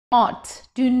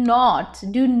Do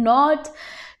not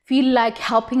feel like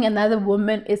helping another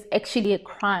woman is actually a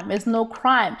crime. It's no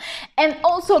crime. And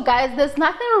also, guys, there's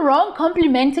nothing wrong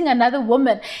complimenting another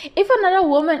woman. If another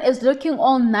woman is looking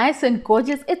all nice and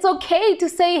gorgeous, it's okay to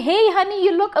say, hey honey,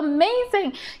 you look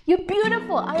amazing, you're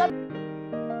beautiful, I love.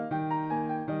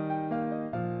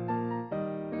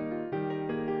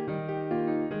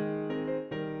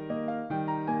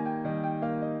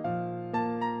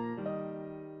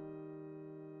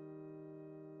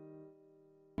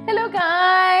 Hello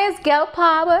guys, girl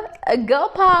power, girl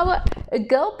power,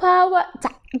 girl power.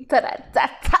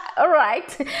 All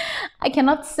right, I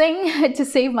cannot sing to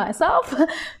save myself,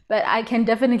 but I can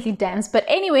definitely dance. But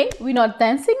anyway, we're not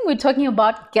dancing, we're talking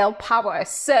about girl power.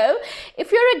 So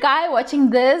if you're a guy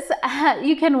watching this,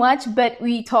 you can watch, but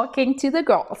we're talking to the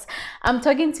girls. I'm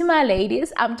talking to my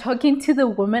ladies, I'm talking to the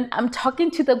women, I'm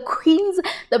talking to the queens,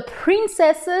 the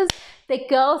princesses, the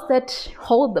girls that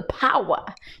hold the power.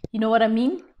 You know what I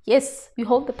mean? Yes, we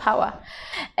hold the power.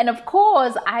 And of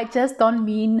course, I just don't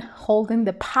mean holding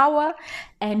the power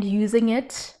and using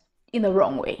it in the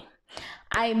wrong way.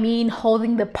 I mean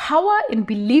holding the power in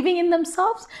believing in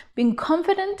themselves, being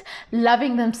confident,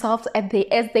 loving themselves as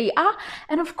they are,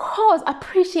 and of course,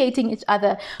 appreciating each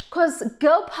other. Because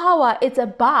girl power is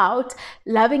about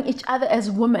loving each other as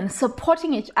women,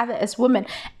 supporting each other as women,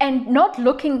 and not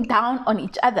looking down on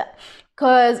each other.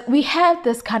 Because we have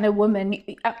this kind of women,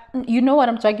 you know what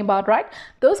I'm talking about, right?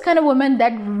 Those kind of women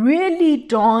that really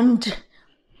don't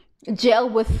gel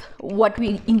with what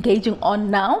we're engaging on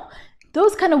now.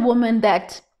 Those kind of women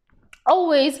that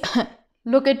always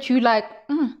look at you like,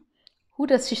 who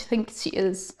does she think she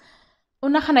is?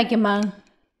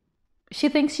 She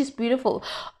thinks she's beautiful.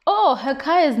 Oh, her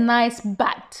car is nice,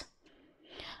 but.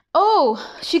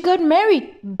 Oh, she got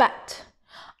married, but.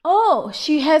 Oh,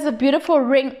 she has a beautiful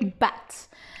ring, but.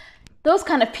 Those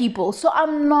kind of people. So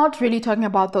I'm not really talking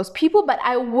about those people, but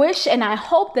I wish and I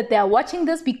hope that they are watching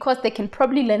this because they can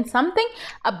probably learn something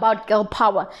about girl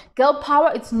power. Girl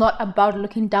power, it's not about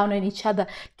looking down on each other.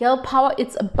 Girl power,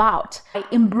 it's about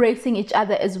embracing each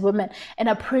other as women and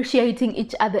appreciating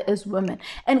each other as women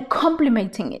and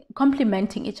complimenting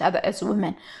each other as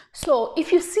women. So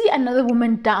if you see another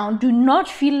woman down, do not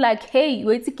feel like, hey,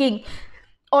 wait a king,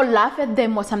 or laugh at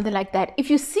them or something like that. If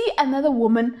you see another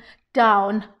woman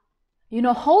down,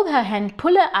 hold her hand,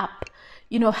 pull her up,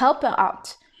 help her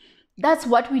out. That's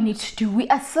what we need to do. We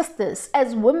are sisters.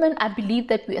 As women, I believe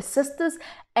that we are sisters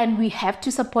and we have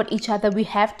to support each other. We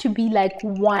have to be like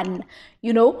one,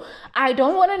 I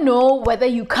don't want to know whether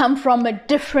you come from a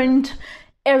different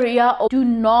area or do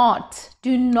not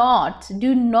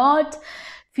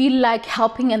feel like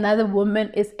helping another woman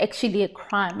is actually a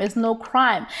crime. It's no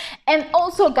crime. And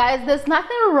also, guys, there's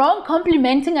nothing wrong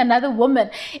complimenting another woman.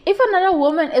 If another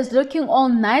woman is looking all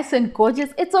nice and gorgeous,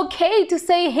 it's okay to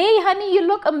say, hey honey, you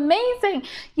look amazing,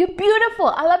 you're beautiful,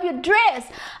 I love your dress,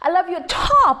 I love your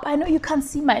top. I know you can't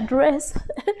see my dress.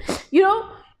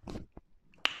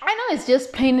 I know it's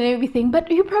just plain and everything,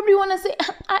 but you probably want to say,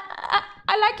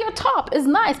 I like your top, it's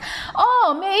nice.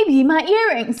 Oh, maybe my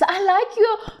earrings, I like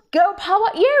your girl power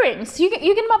earrings. You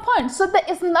get my point. So there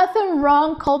is nothing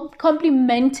wrong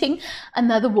complimenting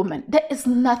another woman. There is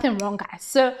nothing wrong, guys.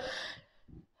 So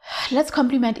let's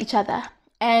compliment each other,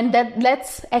 and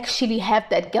let's actually have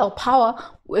that girl power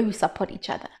where we support each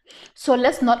other. So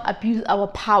let's not abuse our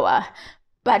power,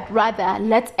 but rather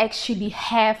let's actually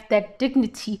have that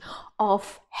dignity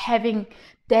of having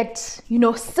that,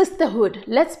 sisterhood.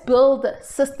 Let's build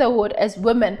sisterhood as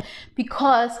women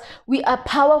because we are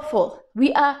powerful.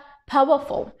 We are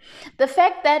powerful. The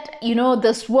fact that,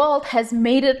 this world has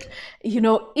made it,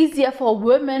 easier for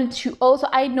women to also,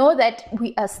 I know that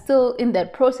we are still in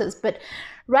that process, but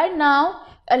right now,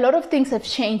 a lot of things have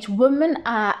changed. Women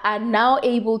are now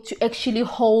able to actually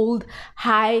hold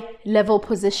high level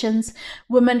positions.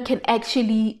 Women can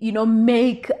actually,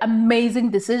 make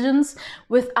amazing decisions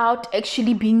without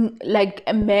actually being like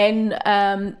a man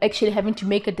actually having to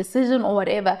make a decision or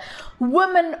whatever.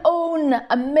 Women own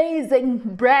amazing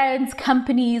brands,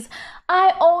 companies.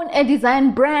 I own a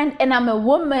design brand and I'm a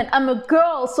woman, I'm a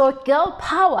girl, so girl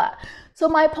power. So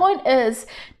my point is,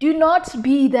 do not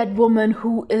be that woman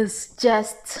who is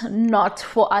just not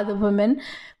for other women.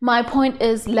 My point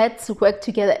is, let's work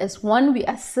together as one. We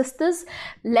are sisters.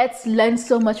 Let's learn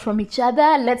so much from each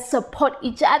other. Let's support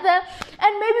each other.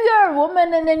 And maybe you're a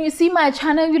woman and then you see my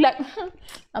channel, you're like,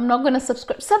 I'm not going to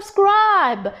subscribe.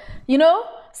 Subscribe,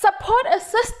 support a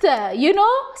sister,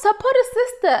 support a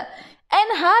sister. And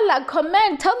holla,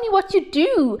 comment, tell me what you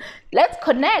do. Let's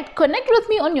connect with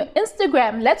me on your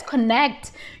Instagram. Let's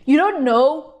connect. You don't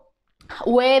know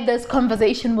where this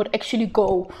conversation would actually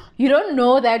go. You don't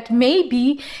know that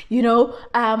maybe, you know,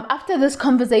 after this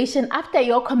conversation, after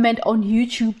your comment on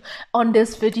YouTube on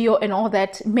this video and all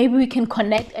that, maybe we can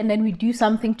connect and then we do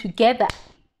something together.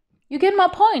 You get my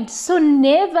point? So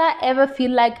never ever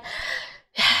feel like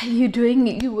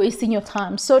you're wasting your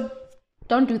time. So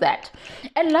don't do that.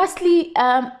 And lastly,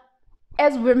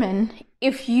 as women,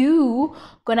 if you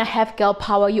gonna have girl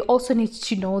power, you also need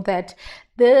to know that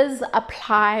this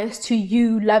applies to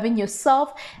you loving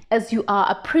yourself as you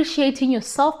are, appreciating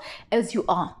yourself as you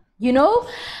are. You know,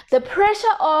 the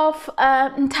pressure of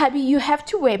Ntabi, you have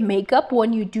to wear makeup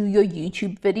when you do your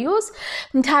YouTube videos.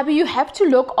 Ntabi, you have to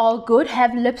look all good,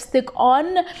 have lipstick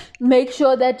on, make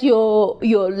sure that your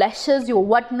lashes, your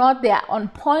whatnot, they are on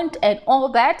point and all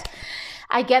that.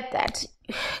 I get that.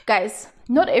 Guys,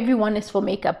 not everyone is for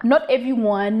makeup. Not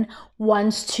everyone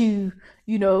wants to,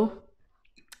 you know,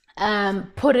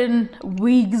 put in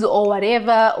wigs or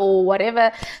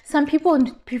whatever. Some people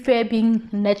prefer being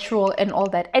natural and all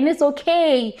that, and it's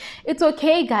okay. It's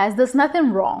okay, guys. There's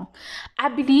nothing wrong. I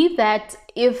believe that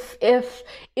if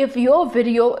your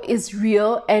video is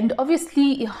real, and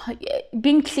obviously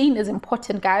being clean is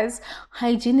important, guys.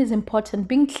 Hygiene is important.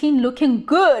 Being clean, looking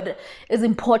good is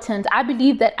important. I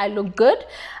believe that I look good.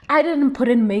 I didn't put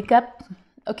in makeup.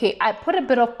 Okay, I put a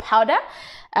bit of powder,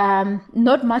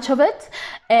 not much of it,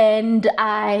 and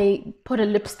I put a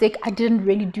lipstick. I didn't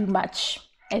really do much,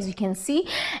 as you can see.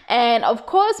 And of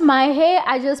course my hair,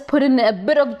 I just put in a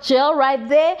bit of gel right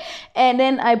there, and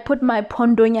then I put my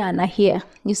pondonyana here,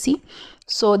 you see.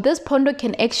 So this pondo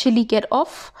can actually get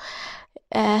off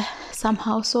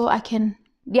somehow, so I can,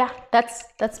 yeah,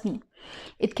 that's me.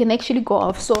 It can actually go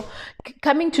off. So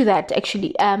coming to that,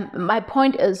 actually, my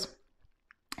point is,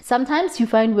 sometimes you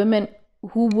find women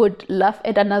who would laugh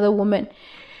at another woman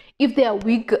if their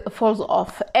wig falls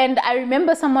off. And I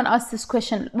remember someone asked this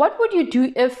question: what would you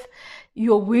do if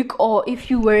your wig, or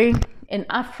if you're wearing an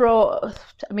afro,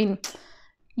 I mean,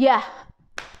 yeah,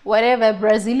 whatever,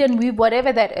 Brazilian weave,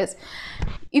 whatever that is,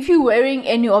 if you're wearing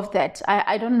any of that,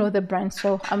 I don't know the brand,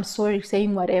 so I'm sorry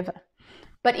saying whatever,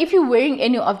 but if you're wearing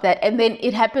any of that and then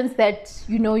it happens that,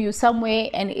 you know, you're somewhere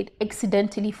and it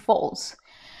accidentally falls,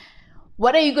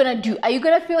 what are you gonna do? Are you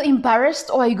gonna feel embarrassed,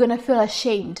 or are you gonna feel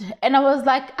ashamed? And I was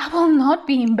like, I will not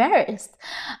be embarrassed.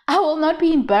 I will not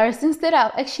be embarrassed. Instead,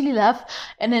 I'll actually laugh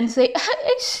and then say,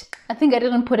 I think I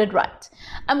didn't put it right.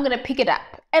 I'm gonna pick it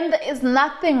up. And there is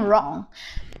nothing wrong.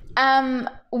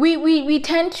 We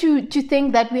tend to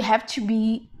think that we have to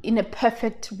be in a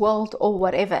perfect world or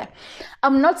whatever.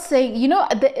 I'm not saying, you know,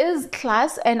 there is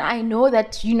class, and I know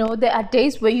that, you know, there are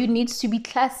days where you need to be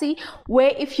classy,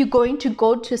 where if you're going to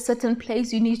go to a certain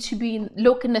place, you need to be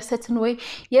look in a certain way.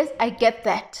 Yes, I get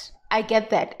that.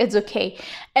 It's okay.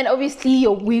 And obviously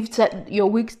your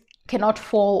wigs cannot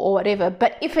fall or whatever,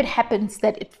 but if it happens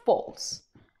that it falls,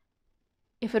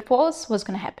 what's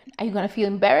gonna happen? Are you gonna feel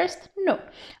embarrassed? No,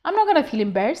 I'm not gonna feel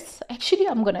embarrassed. Actually,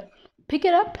 I'm gonna pick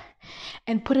it up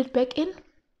and put it back in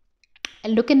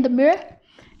and look in the mirror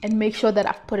and make sure that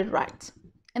I've put it right.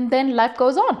 And then life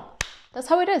goes on. That's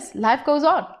how it is. Life goes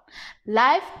on.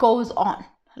 Life goes on.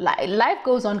 Life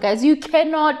goes on, guys. You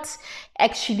cannot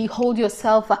actually hold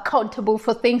yourself accountable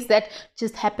for things that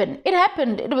just happen. It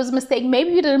happened. It was a mistake.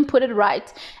 Maybe you didn't put it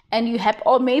right, and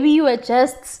or maybe you were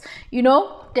just, you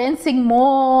know, dancing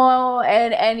more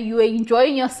and you were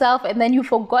enjoying yourself, and then you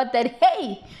forgot that,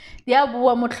 hey,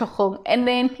 and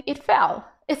then it fell.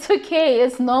 It's okay.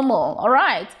 It's normal. All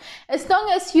right. As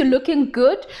long as you're looking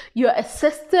good, you're a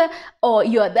sister, or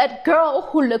you're that girl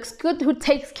who looks good, who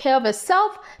takes care of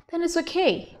herself, then it's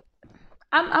okay.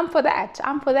 I'm for that.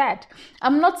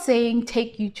 I'm not saying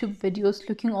take YouTube videos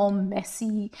looking all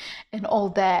messy and all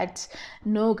that.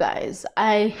 No, guys.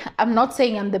 I'm not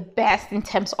saying I'm the best in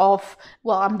terms of,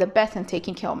 well, I'm the best in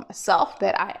taking care of myself,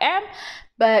 that I am.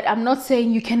 But I'm not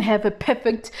saying you can have a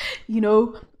perfect, you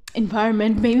know,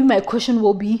 environment. Maybe my cushion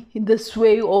will be in this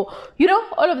way, or, you know,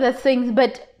 all of those things.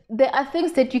 But there are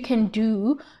things that you can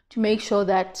do to make sure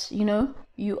that, you know,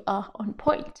 you are on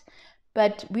point.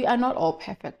 But we are not all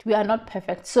perfect. We are not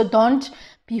perfect. So don't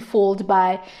be fooled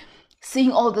by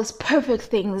seeing all these perfect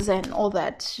things and all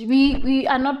that. We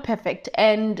are not perfect,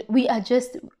 and we are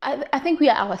just, I think we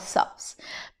are ourselves.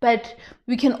 But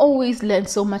we can always learn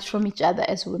so much from each other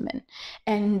as women.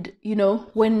 And, you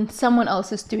know, when someone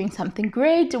else is doing something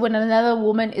great, when another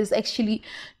woman is actually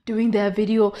doing their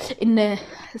video in a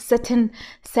certain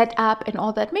setup and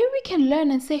all that, maybe we can learn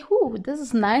and say, oh, this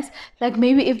is nice. Like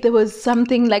maybe if there was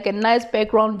something like a nice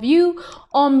background view,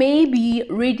 or maybe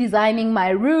redesigning my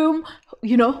room,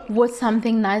 was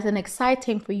something nice and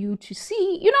exciting for you to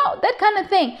see, that kind of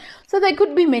thing. So there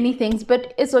could be many things,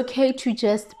 but it's okay to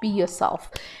just be yourself.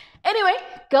 Anyway,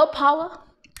 girl power,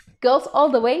 girls all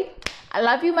the way. I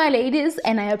love you, my ladies,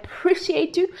 and I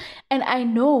appreciate you. And I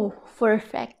know for a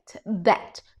fact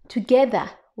that together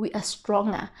we are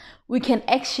stronger. We can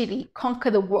actually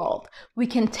conquer the world. We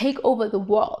can take over the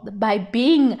world by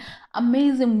being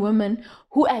amazing women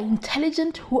who are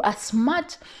intelligent, who are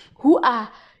smart, who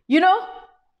are,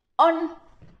 on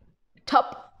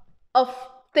top of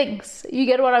things. You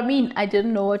get what I mean? I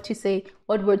didn't know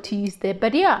what word to use there.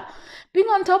 But yeah, being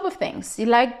on top of things.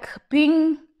 Like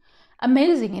being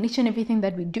amazing in each and everything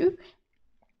that we do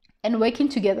and working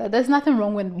together. There's nothing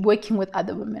wrong with working with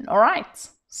other women. All right.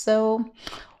 So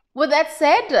with that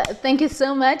said, thank you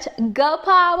so much. Girl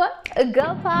power.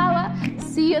 Girl power.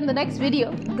 See you in the next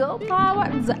video. Girl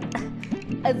power.